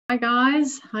Hi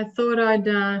guys, I thought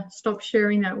I'd stop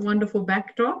sharing that wonderful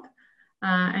backdrop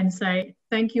and say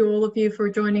thank you all of you for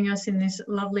joining us in this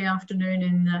lovely afternoon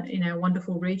in our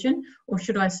wonderful region, or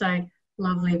should I say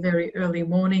lovely very early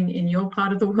morning in your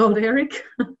part of the world, Eric.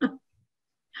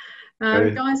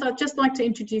 Guys, I'd just like to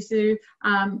introduce you.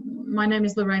 My name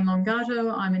is Lorraine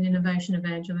Longato. I'm an innovation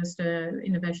evangelist,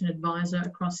 innovation advisor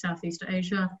across Southeast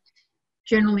Asia,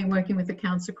 generally working with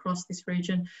accounts across this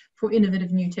region for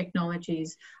innovative new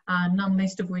technologies, none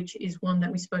least of which is one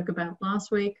that we spoke about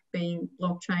last week, being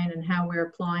blockchain and how we're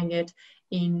applying it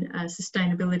in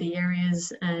sustainability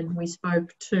areas. And we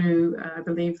spoke to, I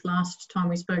believe last time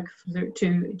we spoke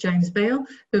to James Bale,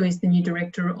 who is the new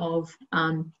director of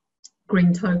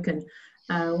Green Token,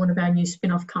 one of our new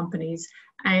spin-off companies.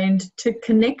 And to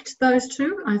connect those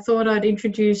two, I thought I'd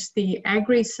introduce the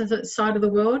agri side of the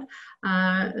world,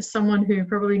 someone who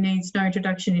probably needs no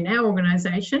introduction in our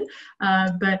organisation,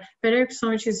 but Eric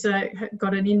Soich has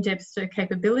got an in-depth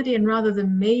capability, and rather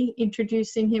than me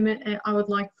introducing him, I would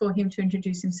like for him to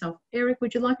introduce himself. Eric,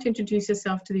 would you like to introduce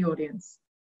yourself to the audience?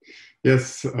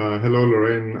 Yes, hello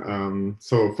Lorraine.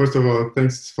 So first of all,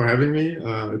 thanks for having me.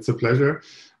 It's a pleasure.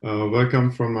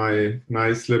 Welcome from my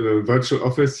nice little virtual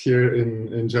office here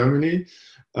in Germany.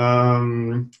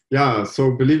 Yeah,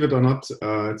 so believe it or not,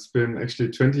 it's been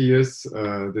actually 20 years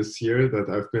this year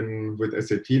that I've been with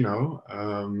SAP now.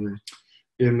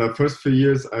 In the first few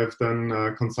years, I've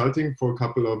done consulting for a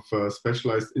couple of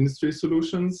specialized industry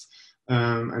solutions.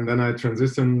 And then I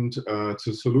transitioned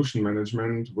to solution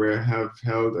management, where I have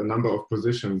held a number of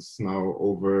positions now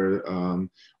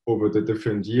over the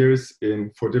different years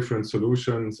for different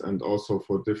solutions and also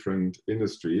for different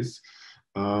industries.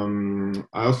 I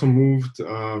also moved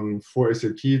for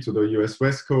SAP to the US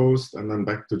West Coast and then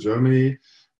back to Germany.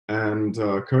 And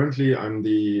currently I'm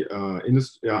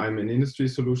I'm in industry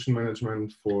solution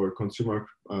management for consumer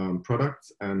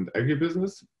products and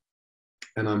agribusiness.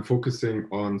 And I'm focusing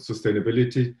on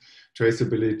sustainability,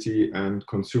 traceability, and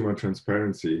consumer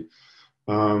transparency.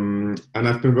 And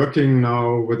I've been working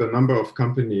now with a number of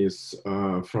companies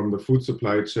from the food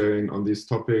supply chain on these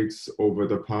topics over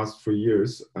the past 4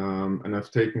 years. And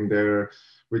I've taken their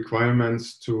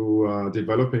requirements to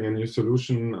developing a new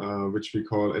solution, which we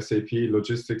call SAP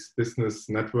Logistics Business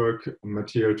Network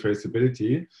Material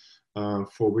Traceability,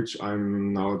 for which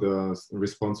I'm now the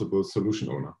responsible solution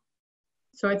owner.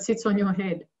 So it sits on your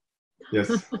head.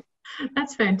 Yes.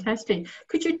 That's fantastic.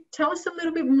 Could you tell us a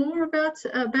little bit more about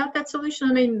that solution?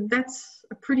 I mean, that's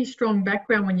a pretty strong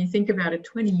background when you think about it,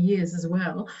 20 years as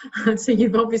well. So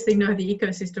you've obviously know the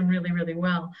ecosystem really, really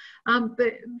well.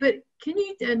 But can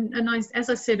you, as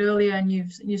I said earlier, and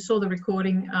you saw the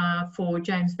recording for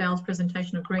James Bale's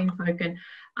presentation of Green Token,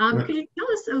 could you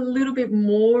tell us a little bit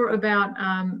more about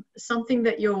something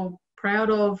that you're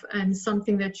proud of and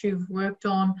something that you've worked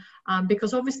on,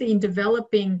 because obviously in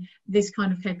developing this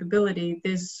kind of capability,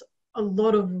 there's a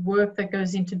lot of work that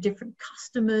goes into different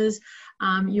customers.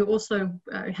 You also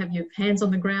have your hands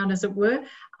on the ground, as it were.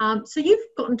 So you've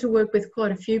gotten to work with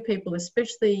quite a few people,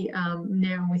 especially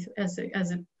now as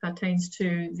it pertains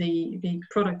to the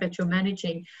product that you're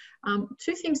managing.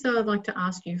 Two things that I'd like to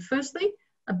ask you. Firstly,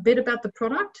 a bit about the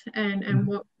product and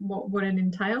what it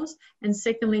entails, and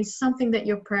secondly, something that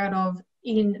you're proud of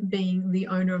in being the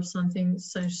owner of something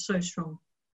so strong.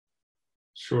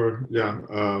 Sure. Yeah.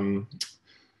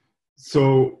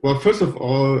 So, well, first of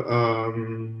all,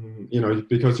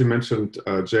 because you mentioned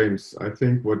James, I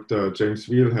think what James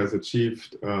Wheel has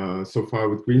achieved so far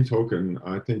with Green Token,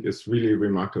 I think is really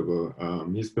remarkable.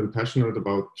 He's been passionate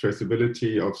about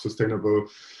traceability of sustainable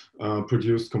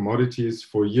produced commodities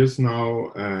for years now,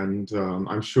 and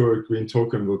I'm sure Green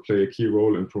Token will play a key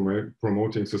role in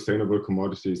promoting sustainable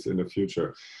commodities in the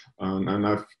future. And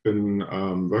I've been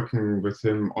working with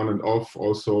him on and off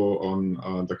also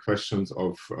on the questions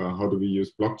of how do we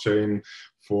use blockchain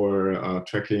for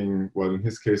tracking, well, in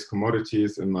his case,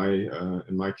 commodities, in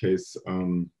my case,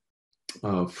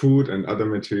 food and other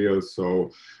materials.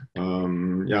 So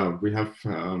yeah, we have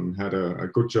had a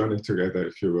good journey together,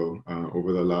 if you will,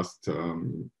 over the last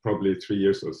probably 3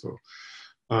 years or so.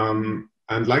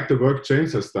 And like the work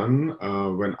James has done,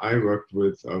 when I worked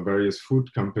with various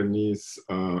food companies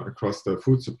across the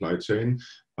food supply chain,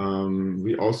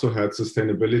 we also had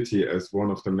sustainability as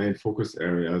one of the main focus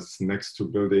areas next to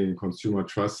building consumer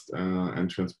trust and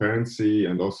transparency,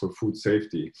 and also food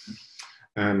safety.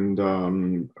 And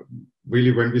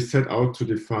really, when we set out to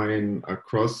define a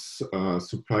cross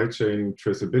supply chain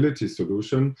traceability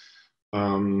solution,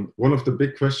 one of the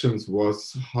big questions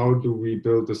was, how do we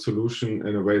build a solution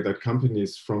in a way that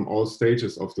companies from all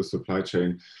stages of the supply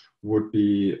chain would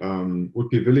be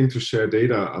willing to share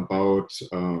data about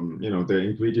their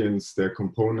ingredients, their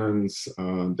components,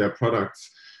 their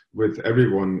products with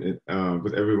everyone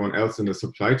else in the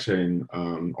supply chain,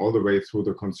 all the way through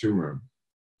the consumer.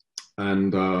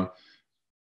 And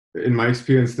in my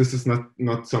experience, this is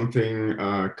not something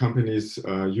companies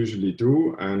usually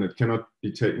do, and it cannot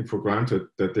be taken for granted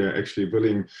that they're actually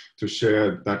willing to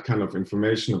share that kind of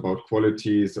information about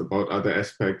qualities, about other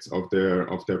aspects of their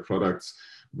products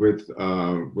with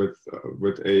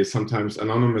a sometimes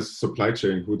anonymous supply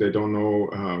chain who they don't know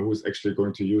who's actually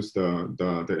going to use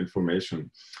the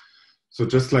information. So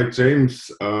just like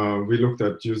James, we looked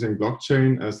at using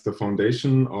blockchain as the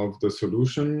foundation of the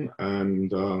solution. And,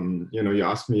 you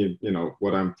asked me,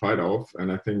 what I'm proud of.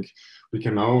 And I think we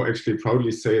can now actually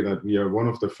proudly say that we are one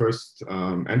of the first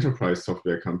enterprise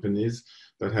software companies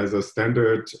that has a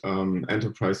standard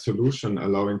enterprise solution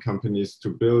allowing companies to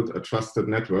build a trusted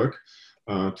network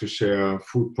to share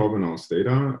food provenance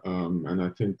data. And I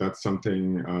think that's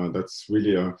something that's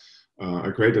really a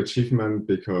great achievement,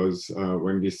 because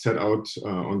when we set out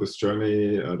on this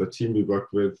journey, the team we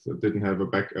worked with didn't have a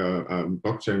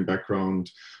blockchain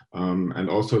background, and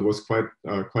also it was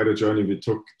quite a journey. We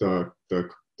took the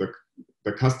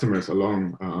customers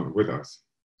along with us.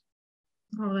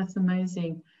 Oh, that's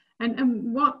amazing.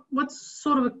 And what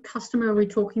sort of a customer are we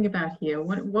talking about here?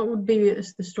 What would be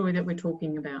the story that we're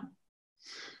talking about?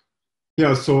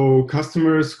 Yeah, so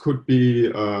customers could be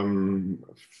food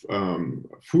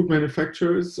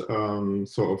manufacturers.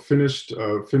 So finished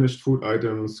food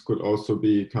items could also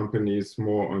be companies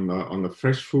more on the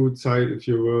fresh food side, if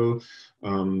you will.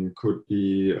 Could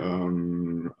be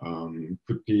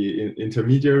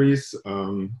intermediaries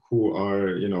who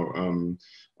are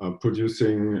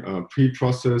producing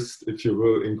pre-processed, if you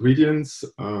will, ingredients.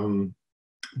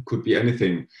 Could be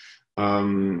anything.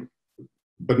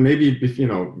 But maybe,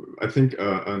 I think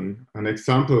an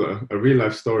example, a real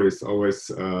life story is always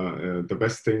the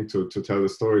best thing to tell the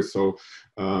story. So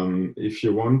if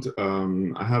you want,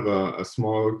 I have a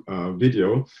small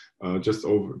video, just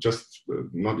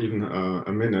not even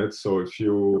a minute. So if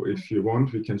you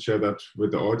want, we can share that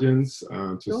with the audience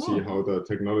to see how the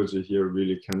technology here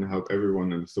really can help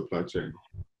everyone in the supply chain.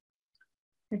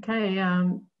 Okay,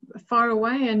 far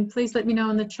away, and please let me know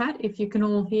in the chat if you can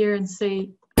all hear and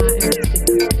see.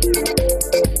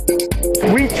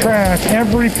 We track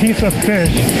every piece of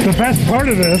fish. The best part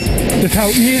of this is how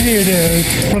easy it is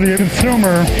for the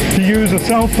consumer to use a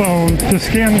cell phone to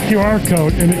scan the QR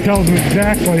code, and it tells them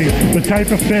exactly the type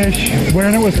of fish,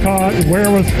 when it was caught, where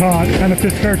it was caught, and if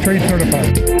it's fair trade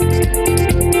certified.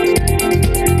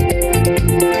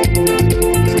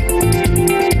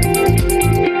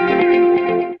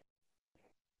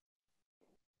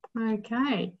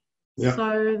 Okay. Yeah.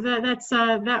 So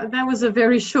that was a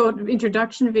very short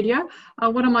introduction video.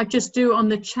 What I might just do on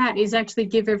the chat is actually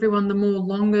give everyone the more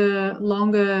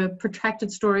longer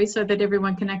protracted story, so that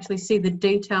everyone can actually see the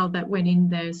detail that went in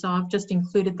there. So I've just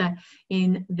included that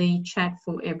in the chat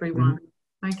for everyone.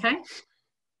 Okay.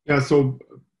 Yeah. So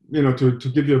to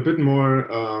give you a bit more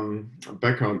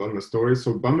background on the story.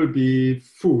 So Bumblebee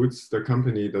Foods, the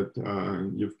company that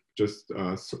you just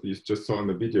saw in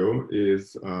the video,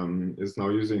 is now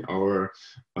using our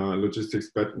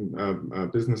logistics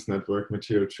business network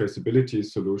material traceability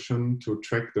solution to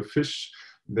track the fish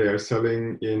they are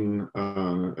selling in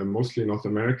mostly North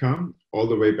America, all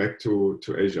the way back to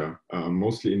Asia,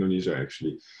 mostly Indonesia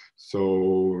actually.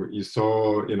 So you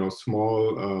saw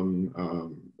small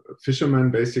fishermen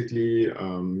basically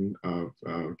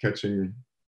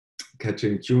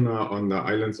catching tuna on the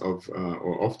islands of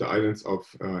or off the islands of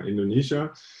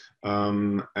Indonesia,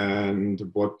 and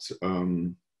what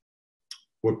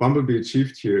Bumblebee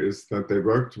achieved here is that they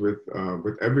worked with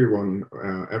everyone,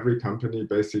 every company,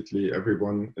 basically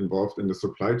everyone involved in the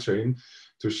supply chain,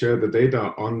 to share the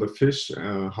data on the fish,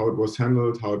 how it was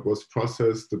handled, how it was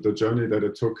processed, the journey that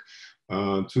it took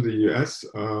to the US,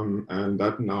 and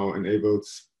that now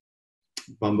enables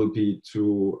Bumblebee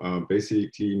to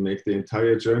basically make the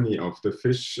entire journey of the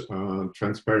fish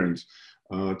transparent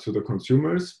to the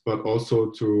consumers, but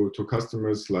also to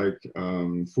customers like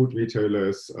food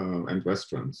retailers and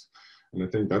restaurants. And I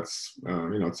think that's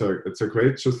it's a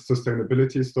great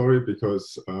sustainability story,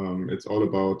 because it's all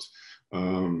about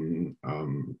avoiding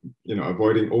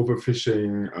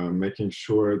overfishing, making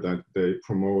sure that they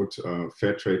promote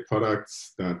fair trade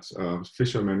products, that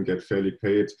fishermen get fairly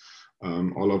paid.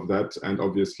 All of that, and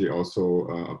obviously also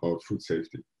about food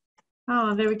safety.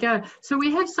 Oh, there we go. So we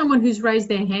have someone who's raised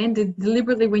their hand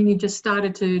deliberately when you just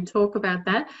started to talk about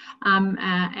that.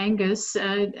 Angus.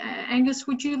 Angus,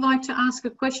 would you like to ask a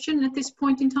question at this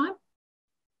point in time?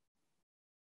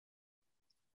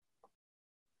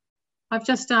 I've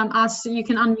just asked, you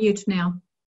can unmute now.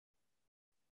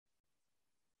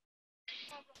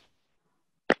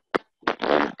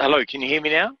 Hello, can you hear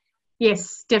me now?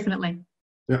 Yes, definitely.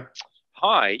 Yeah.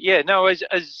 Hi. Yeah, no, I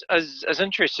was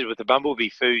interested with the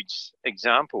Bumblebee Foods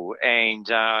example, and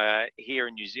here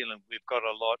in New Zealand we've got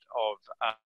a lot of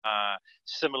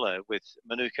similar with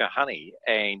Manuka honey,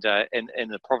 and in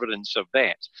the provenance of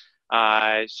that.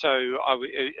 So I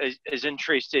was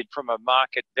interested from a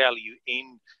market value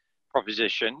in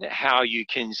proposition, how you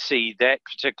can see that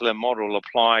particular model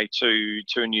apply to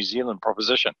a New Zealand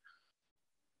proposition.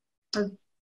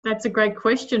 That's a great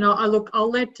question. I'll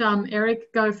let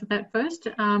Eric go for that first,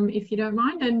 if you don't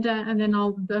mind, and then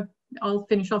I'll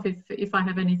finish off if I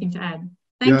have anything to add.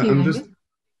 Thank you, Angus.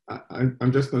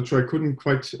 I'm just not sure. I couldn't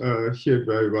quite hear it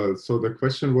very well. So the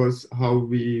question was how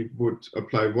we would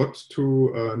apply what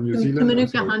to New Zealand? To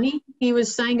Manuka honey. He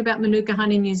was saying about Manuka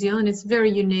honey in New Zealand. It's a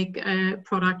very unique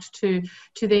product to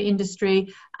their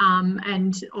industry,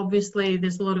 and obviously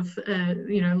there's a lot of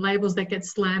labels that get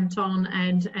slammed on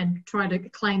and try to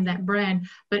claim that brand,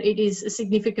 but it is a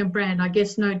significant brand. I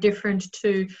guess no different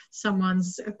to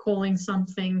someone's calling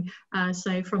something,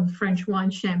 say from French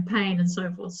wine champagne and so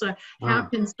forth. So how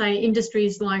can say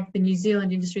industries like the New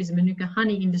Zealand industries, the Manuka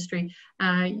honey industry,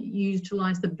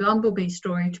 utilize the Bumblebee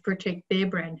story to protect their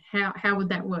brand? How would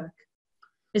that work?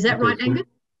 Is that right, Angus?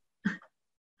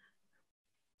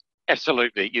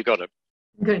 Absolutely, you got it.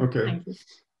 Good. Okay. Thank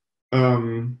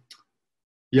you.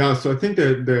 Yeah, so I think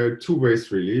that there are two ways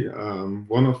really.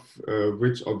 One of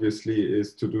which obviously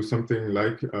is to do something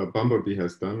like Bumblebee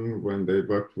has done when they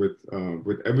worked with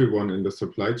everyone in the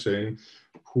supply chain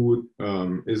who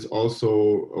is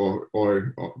also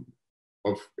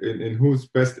in whose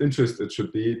best interest it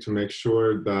should be to make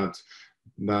sure that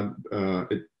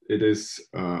it is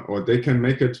or they can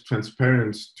make it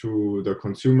transparent to the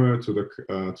consumer, to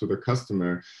the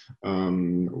customer,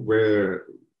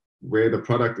 where the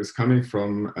product is coming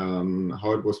from,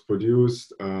 how it was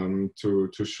produced, to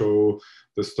show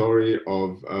the story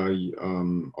of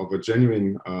a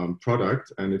genuine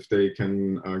product. And if they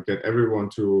can get everyone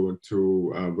to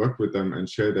work with them and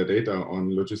share their data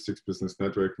on logistics, business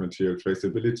network, material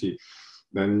traceability,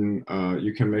 then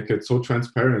you can make it so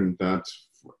transparent that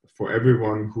for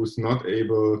everyone who's not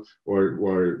able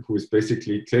or who is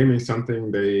basically claiming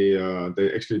something they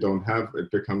actually don't have, it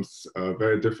becomes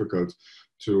very difficult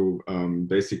to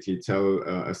basically tell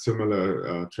a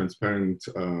similar transparent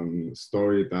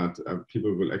story that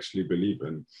people will actually believe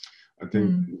in. I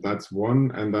think that's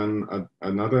one. And then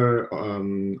another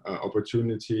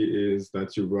opportunity is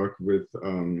that you work with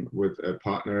a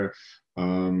partner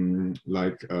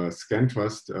like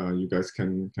ScanTrust. You guys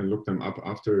can look them up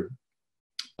after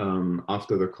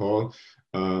the call.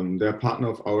 They're a partner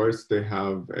of ours. They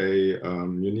have a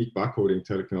unique barcoding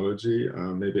technology.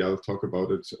 Maybe I'll talk about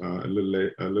it a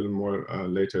little more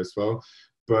later as well.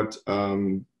 But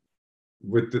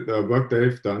with the work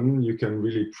they've done, you can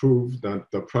really prove that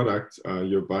the product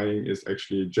you're buying is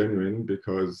actually genuine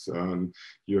because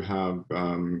you have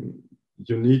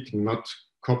unique, not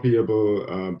copyable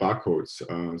barcodes.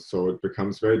 So it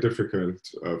becomes very difficult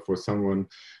for someone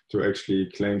to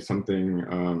actually claim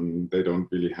something they don't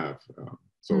really have.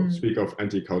 So speak of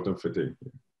anti-counterfeiting.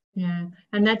 Yeah,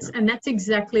 and that's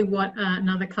exactly what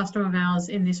another customer of ours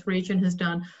in this region has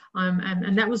done.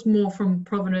 And that was more from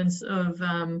provenance of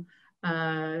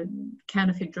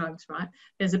counterfeit drugs, right?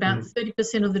 There's about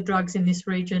 30% of the drugs in this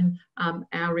region,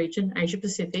 our region, Asia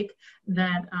Pacific,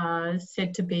 that are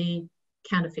said to be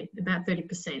counterfeit, about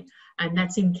 30%, and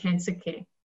that's in cancer care.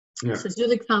 Yeah. So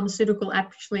Zuellig Pharmaceutical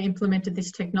actually implemented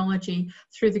this technology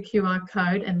through the QR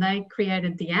code, and they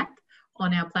created the app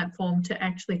on our platform to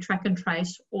actually track and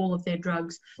trace all of their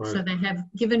drugs. Right. So they have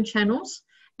given channels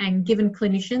and given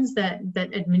clinicians that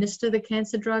administer the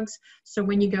cancer drugs. So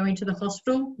when you go into the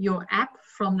hospital, your app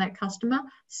from that customer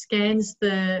scans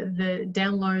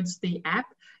downloads the app.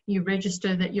 You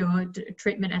register that your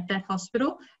treatment at that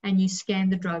hospital and you scan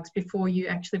the drugs before you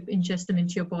actually ingest them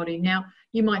into your body. Now,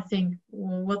 you might think,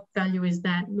 well, what value is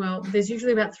that? Well, there's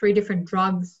usually about 3 different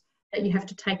drugs that you have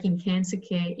to take in cancer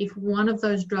care. If one of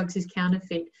those drugs is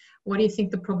counterfeit, what do you think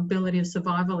the probability of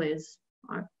survival is?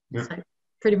 I'd say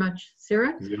pretty much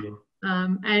 0.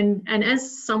 And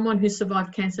as someone who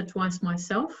survived cancer twice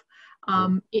myself,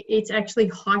 it's actually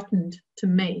heightened to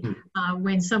me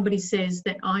when somebody says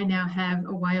that I now have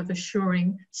a way of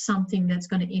assuring something that's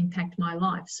going to impact my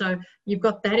life. So you've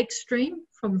got that extreme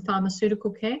from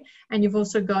pharmaceutical care, and you've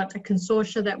also got a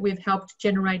consortia that we've helped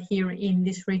generate here in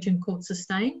this region called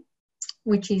Sustain,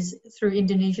 which is through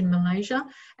Indonesia and Malaysia,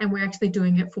 and we're actually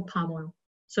doing it for palm oil.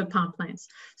 so palm plants.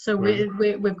 So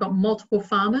Right. we've got multiple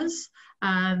farmers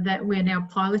that we're now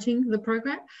piloting the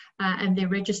program, and they're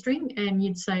registering. And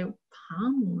you'd say,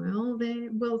 palm oil,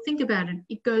 well, think about it.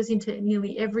 It goes into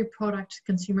nearly every product,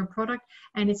 consumer product,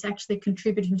 and it's actually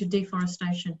contributing to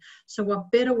deforestation. So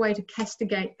what better way to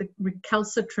castigate the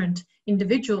recalcitrant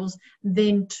individuals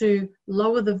than to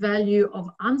lower the value of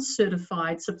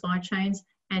uncertified supply chains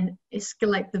and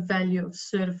escalate the value of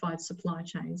certified supply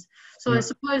chains. So I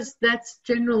suppose that's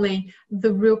generally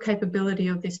the real capability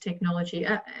of this technology.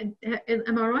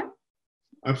 Am I right?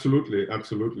 Absolutely,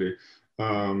 absolutely.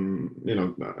 You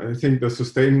know, I think the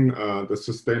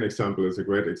sustain example is a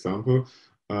great example.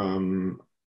 And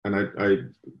I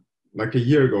like a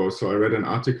year ago, so I read an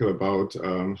article about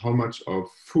how much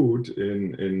of food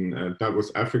in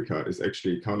Davos, Africa, is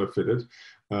actually counterfeited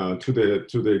to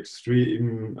the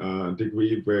extreme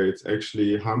degree where it's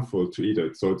actually harmful to eat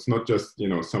it. So it's not just, you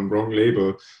know, some wrong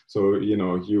label. So, you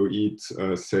know, you eat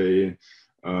say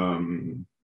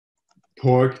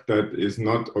pork that is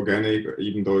not organic,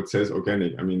 even though it says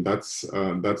organic. I mean, that's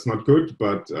not good,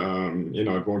 but you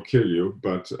know, it won't kill you.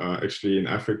 But actually, in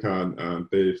Africa,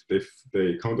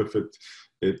 they counterfeit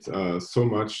it so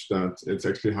much that it's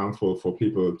actually harmful for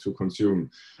people to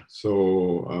consume.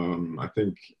 So I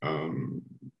think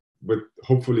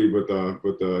hopefully with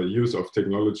the use of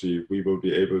technology, we will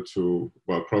be able to,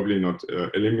 well, probably not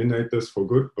eliminate this for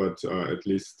good, but at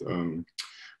least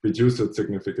reduce it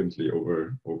significantly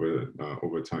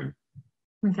over time.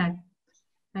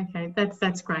 Okay,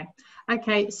 that's great.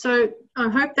 Okay, so I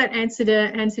hope that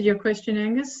answered your question,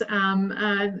 Angus.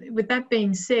 With that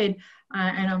being said,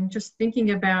 and I'm just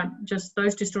thinking about just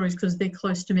those two stories because they're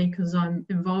close to me because I'm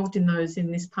involved in those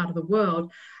in this part of the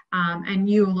world, and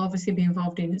you will obviously be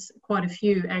involved in quite a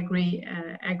few agri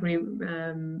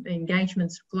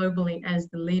engagements globally as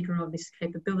the leader of this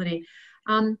capability.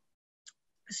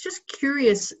 I was just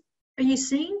curious, are you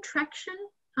seeing traction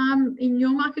in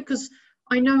your market? Because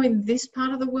I know in this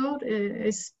part of the world,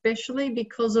 especially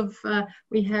because of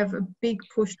we have a big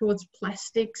push towards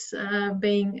plastics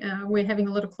we're having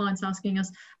a lot of clients asking us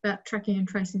about tracking and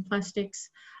tracing plastics.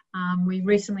 We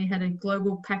recently had a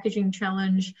global packaging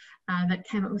challenge that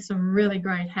came up with some really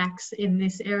great hacks in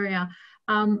this area.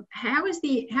 How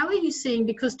are you seeing,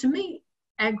 because to me,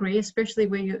 agri, especially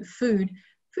where you're food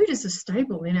is a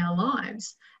staple in our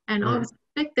lives. And I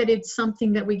suspect that it's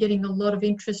something that we're getting a lot of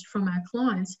interest from our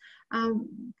clients.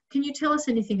 Can you tell us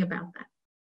anything about that?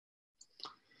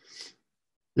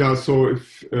 Yeah, so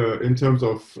if in terms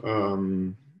of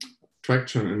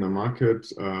traction in the market,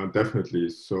 definitely.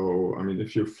 So, I mean,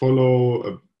 if you follow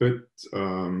a bit,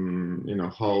 you know,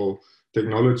 how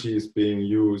technology is being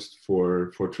used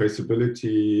for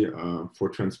traceability, for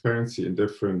transparency in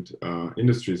different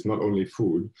industries, not only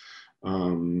food.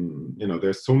 You know,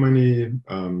 there's so many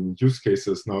use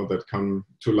cases now that come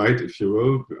to light, if you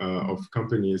will, of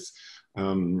companies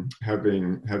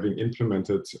having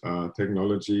implemented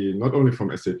technology, not only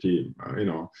from SAP, you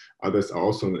know, others are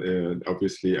also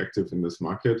obviously active in this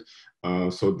market.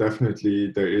 So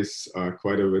definitely there is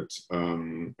quite a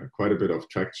bit of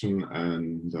traction,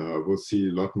 and we'll see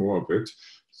a lot more of it.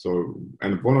 So,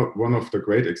 and one of the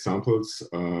great examples,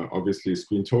 obviously, is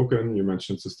Green Token. You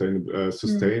mentioned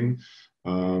Sustain.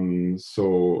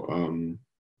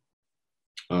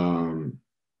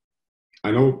 I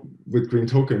know with Green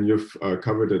Token, you've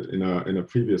covered it in a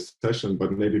previous session,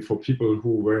 but maybe for people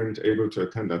who weren't able to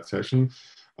attend that session,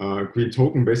 Green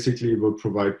Token basically will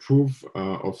provide proof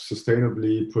of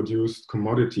sustainably produced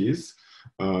commodities.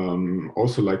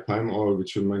 Also like palm oil,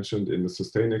 which you mentioned in the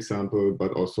Sustain example,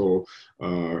 but also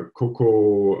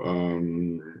cocoa,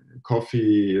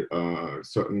 coffee,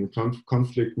 certain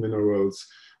conflict minerals.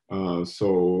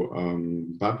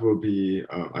 That will be,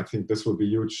 I think this will be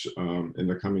huge in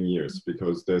the coming years,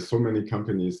 because there's so many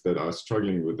companies that are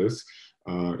struggling with this.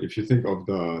 If you think of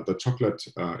the chocolate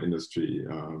industry,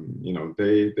 you know,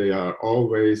 they are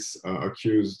always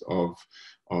accused of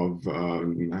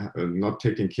not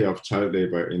taking care of child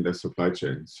labor in their supply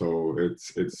chain. So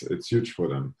it's huge for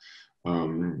them.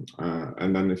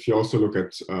 And then if you also look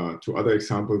at two other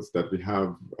examples that we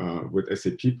have with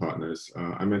SAP partners,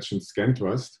 I mentioned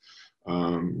ScanTrust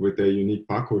with their unique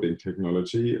barcoding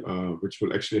technology, which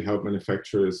will actually help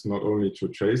manufacturers not only to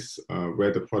trace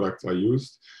where the products are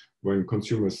used when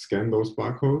consumers scan those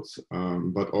barcodes,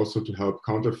 but also to help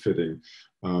counterfeiting,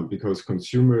 because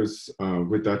consumers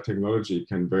with that technology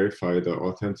can verify the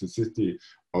authenticity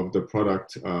of the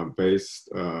product based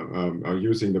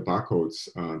using the barcodes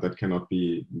that cannot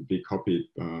be copied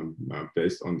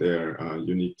based on their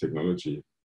unique technology.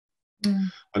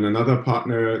 And another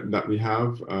partner that we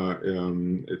have,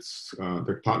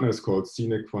 the partner is called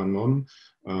Sine Qua Non.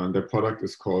 Their product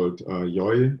is called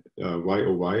YOY,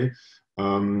 Y-O-Y.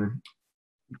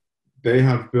 They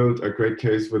have built a great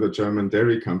case with a German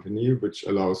dairy company, which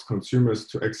allows consumers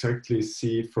to exactly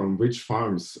see from which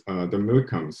farms the milk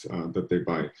comes that they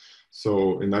buy.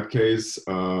 So in that case,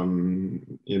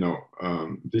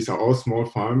 these are all small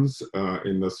farms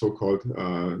in the so-called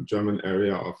German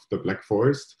area of the Black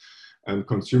Forest. And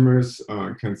consumers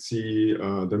can see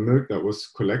the milk that was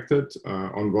collected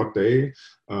on what day,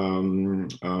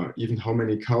 even how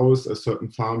many cows a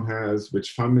certain farm has,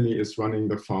 which family is running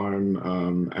the farm,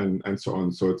 and so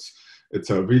on. So it's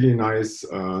a really nice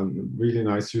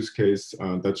use case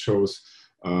that shows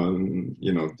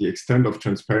the extent of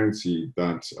transparency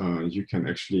that you can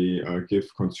actually give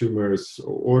consumers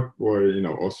or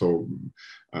also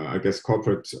I guess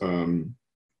corporate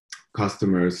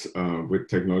customers with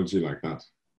technology like that.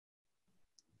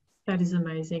 That is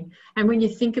amazing. And when you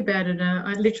think about it,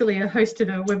 I hosted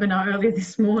a webinar earlier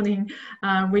this morning,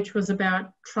 which was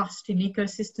about trust in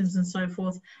ecosystems and so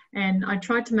forth. And I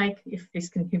tried to make, if this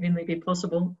can humanly be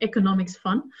possible, economics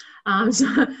fun.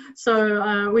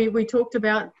 So we talked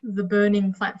about the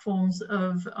burning platforms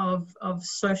of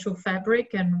social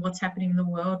fabric and what's happening in the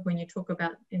world when you talk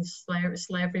about in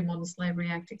slavery, Modern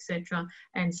Slavery Act, etc.,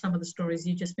 and some of the stories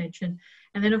you just mentioned.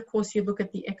 And then, of course, you look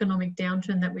at the economic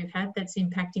downturn that we've had that's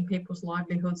impacting people's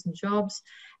livelihoods and jobs.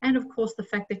 And, of course, the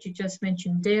fact that you just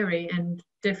mentioned dairy, and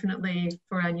definitely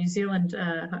for our New Zealand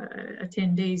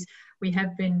attendees, we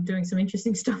have been doing some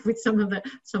interesting stuff with some of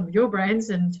your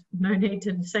brands, and no need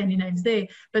to say any names there,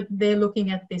 but they're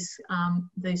looking at this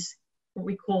what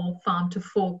we call farm to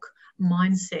fork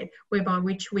mindset, whereby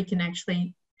which we can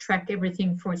actually track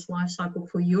everything for its life cycle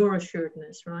for your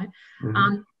assuredness, right?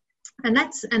 Mm-hmm.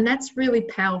 And that's really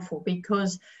powerful,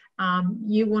 because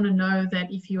you want to know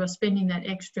that if you are spending that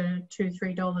extra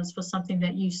 $2-3 for something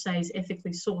that you say is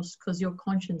ethically sourced because your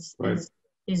conscience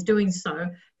is doing so,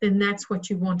 then that's what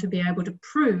you want to be able to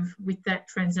prove with that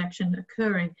transaction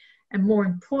occurring. And more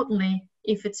importantly,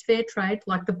 if it's fair trade,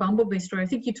 like the Bumblebee story, I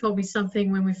think you told me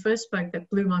something when we first spoke that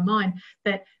blew my mind,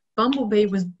 that Bumblebee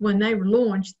was, when they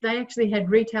launched, they actually had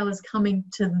retailers coming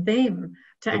to them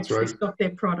to actually stock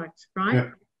their product, right?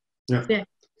 Yeah.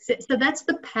 So that's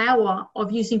the power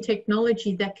of using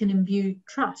technology that can imbue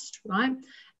trust, right?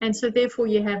 And so therefore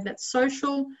you have that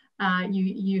social,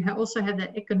 you also have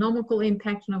that economical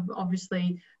impact, and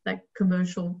obviously that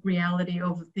commercial reality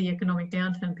of the economic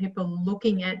downturn, people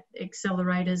looking at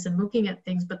accelerators and looking at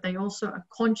things, but they also are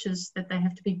conscious that they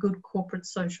have to be good corporate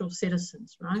social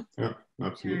citizens, right? Yeah,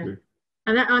 absolutely. Yeah.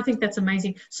 And I think that's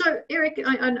amazing. So, Eric,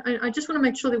 I just want to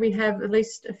make sure that we have at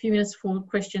least a few minutes for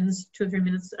questions, 2 or 3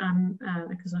 minutes,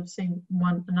 because I've seen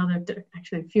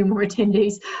actually a few more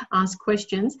attendees ask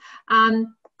questions,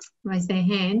 raise their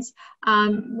hands.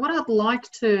 What I'd like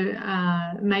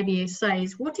to maybe say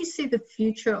is, what do you see the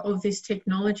future of this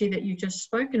technology that you've just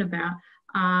spoken about,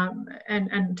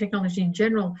 and technology in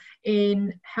general,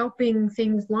 in helping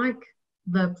things like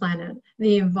the planet,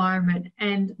 the environment,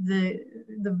 and the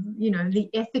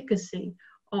efficacy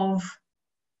of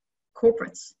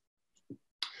corporates?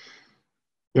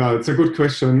 Yeah, it's a good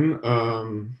question.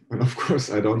 And of course,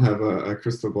 I don't have a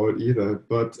crystal ball either,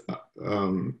 but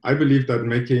I believe that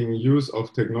making use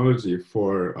of technology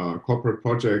for corporate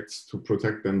projects to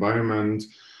protect the environment,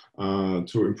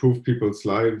 to improve people's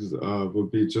lives, will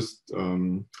be just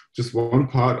one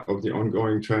part of the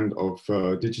ongoing trend of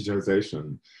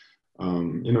digitalization.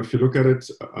 If you look at it,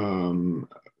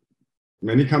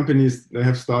 many companies, they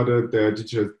have started their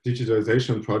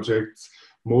digitalization projects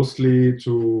mostly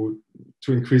to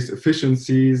increase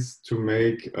efficiencies, if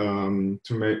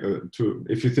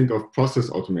you think of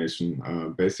process automation,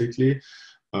 basically.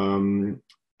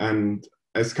 And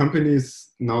as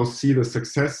companies now see the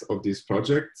success of these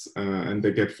projects, and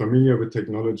they get familiar with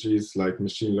technologies like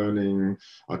machine learning,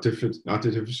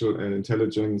 artificial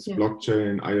intelligence,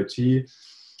 blockchain, IoT,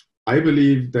 I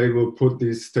believe they will put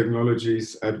these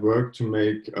technologies at work to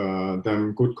make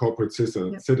them good corporate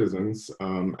citizens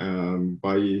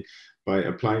by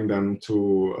applying them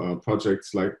to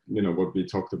projects like what we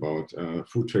talked about,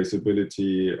 food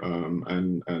traceability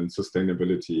and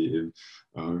sustainability.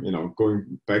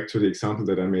 Going back to the example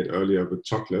that I made earlier with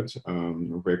chocolate,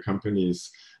 where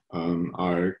companies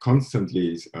are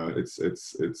constantly,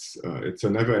 it's a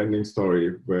never-ending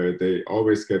story where they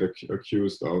always get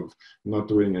accused of not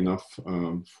doing enough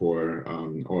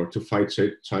or to fight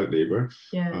child labor.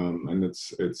 And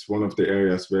it's one of the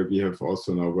areas where we have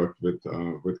also now worked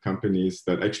with companies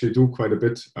that actually do quite a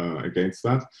bit against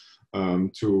that.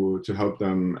 to help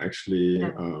them actually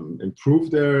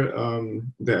improve their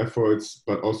efforts,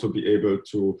 but also be able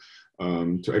to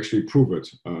actually prove it,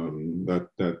 that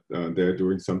they're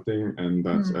doing something, and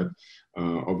that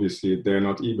obviously they're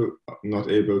not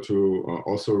able to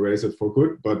also raise it for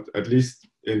good, but at least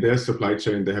in their supply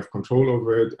chain they have control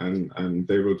over it, and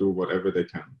they will do whatever they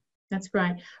can. That's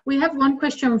great. We have one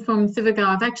question from Thivagar.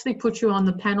 I've actually put you on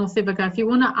the panel, Thivagar. If you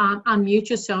want to unmute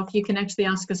yourself, you can actually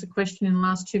ask us a question in the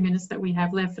last 2 minutes that we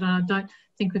have left, and I don't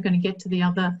think we're going to get to the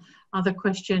other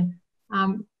question.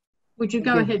 Would you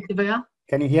go ahead, Thivagar?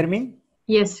 Can you hear me?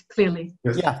 Yes, clearly.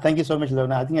 Yes. Yeah, thank you so much,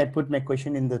 Lorna. I think I put my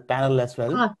question in the panel as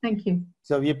well. Oh, thank you.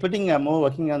 So we're putting more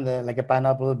working on the a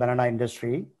pineapple banana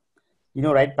industry. You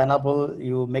know, right? Pineapple,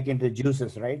 you make into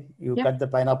juices, right? You cut the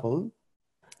pineapple,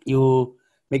 you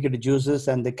make it juices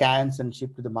and the cans and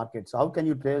ship to the market. So how can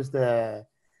you trace the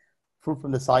fruit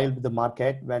from the soil to the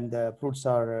market when the fruits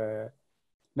are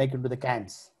made into the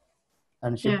cans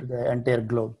and shipped to the entire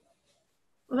globe?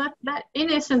 Well, that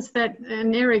in essence,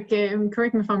 and Eric,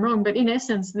 correct me if I'm wrong, but in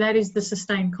essence, that is the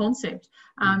sustained concept.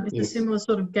 It's a similar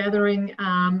sort of gathering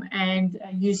and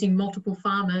using multiple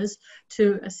farmers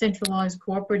to a centralized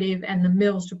cooperative and the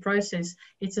mills to process.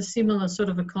 It's a similar sort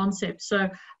of a concept. So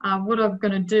what I'm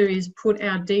going to do is put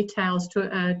our details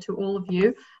to all of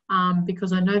you,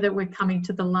 because I know that we're coming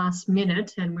to the last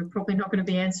minute and we're probably not going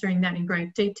to be answering that in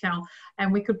great detail.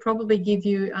 And we could probably give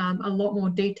you a lot more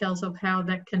details of how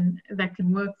that can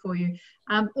work for you.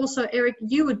 Also, Eric,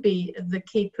 you would be the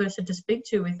key person to speak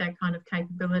to with that kind of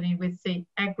capability with the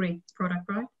agri product,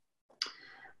 right?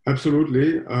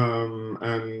 Absolutely,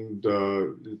 and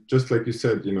just like you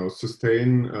said,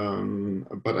 sustain.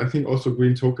 But I think also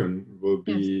Green Token will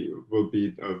be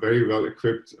very well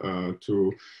equipped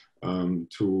for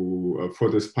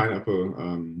this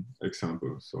pineapple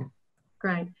example. So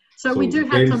great. So we do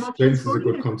have some options. James is a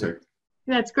good contact.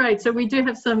 That's great. So we do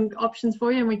have some options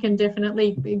for you, and we can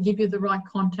definitely give you the right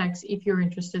contacts if you're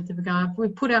interested. We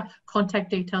put our contact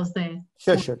details there.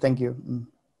 Sure. Thank you.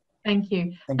 Thank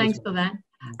you. Thanks for that.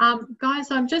 Guys,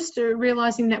 I'm just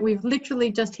realizing that we've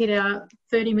literally just hit our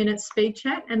 30-minute speed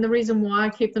chat, and the reason why I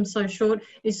keep them so short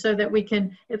is so that we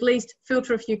can at least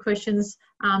filter a few questions,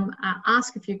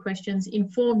 ask a few questions,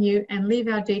 inform you, and leave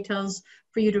our details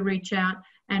for you to reach out.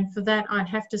 And for that, I'd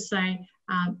have to say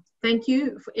thank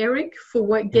you, Eric,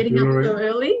 for getting up so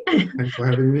early. Thanks for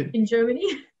having me. In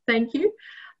Germany. Thank you.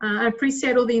 I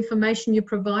appreciate all the information you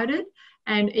provided.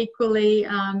 And equally,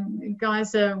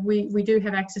 guys, we do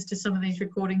have access to some of these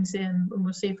recordings, and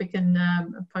we'll see if we can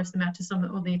post them out to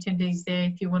all the attendees there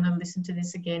if you want to listen to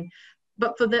this again.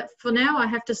 But for now, I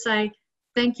have to say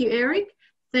thank you, Eric.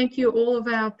 Thank you, all of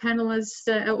our panelists,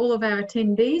 all of our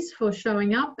attendees for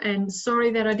showing up. And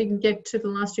sorry that I didn't get to the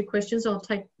last two questions. I'll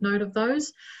take note of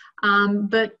those.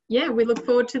 But yeah, we look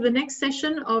forward to the next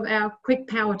session of our quick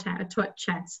power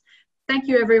chats. Thank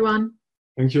you, everyone.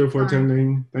 Thank you for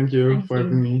attending. Thank you for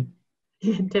having me.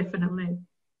 Yeah, definitely.